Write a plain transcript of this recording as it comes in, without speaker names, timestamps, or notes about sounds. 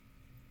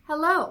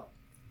Hello.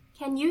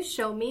 Can you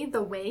show me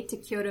the way to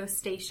Kyoto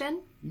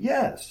Station?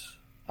 Yes,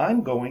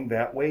 I'm going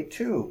that way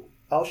too.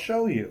 I'll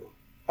show you.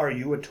 Are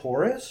you a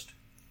tourist?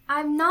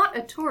 I'm not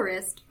a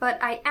tourist, but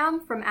I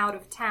am from out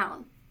of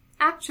town.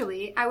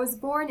 Actually, I was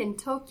born in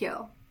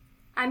Tokyo.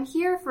 I'm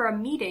here for a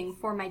meeting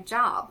for my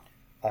job.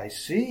 I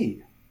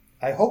see.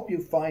 I hope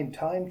you find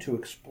time to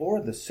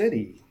explore the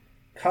city.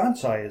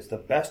 Kansai is the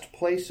best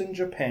place in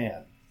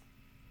Japan.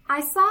 I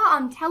saw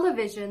on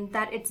television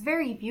that it's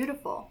very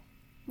beautiful.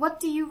 What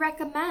do you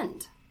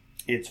recommend?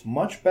 It's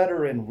much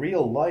better in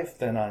real life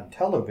than on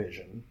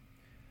television.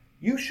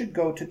 You should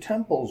go to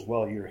temples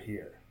while you're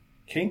here.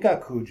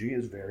 Kinkakuji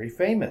is very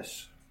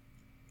famous.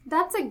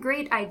 That's a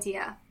great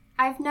idea.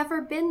 I've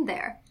never been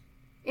there.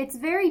 It's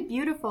very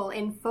beautiful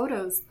in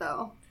photos,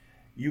 though.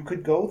 You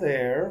could go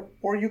there,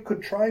 or you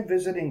could try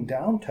visiting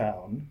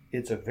downtown.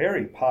 It's a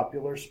very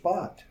popular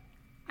spot.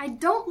 I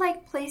don't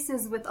like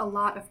places with a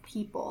lot of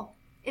people.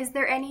 Is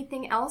there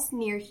anything else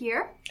near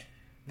here?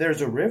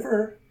 There's a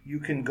river. You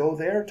can go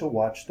there to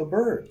watch the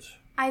birds.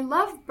 I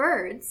love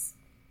birds.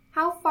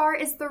 How far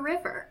is the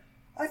river?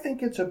 I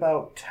think it's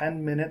about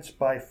 10 minutes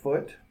by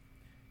foot.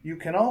 You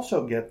can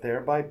also get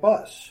there by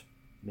bus.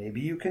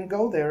 Maybe you can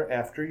go there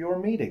after your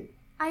meeting.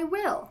 I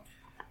will.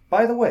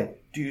 By the way,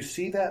 do you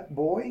see that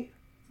boy?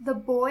 The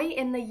boy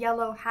in the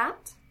yellow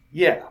hat?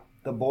 Yeah,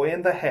 the boy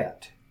in the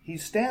hat.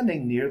 He's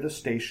standing near the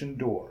station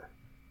door.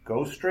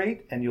 Go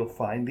straight and you'll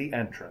find the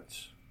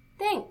entrance.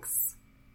 Thanks.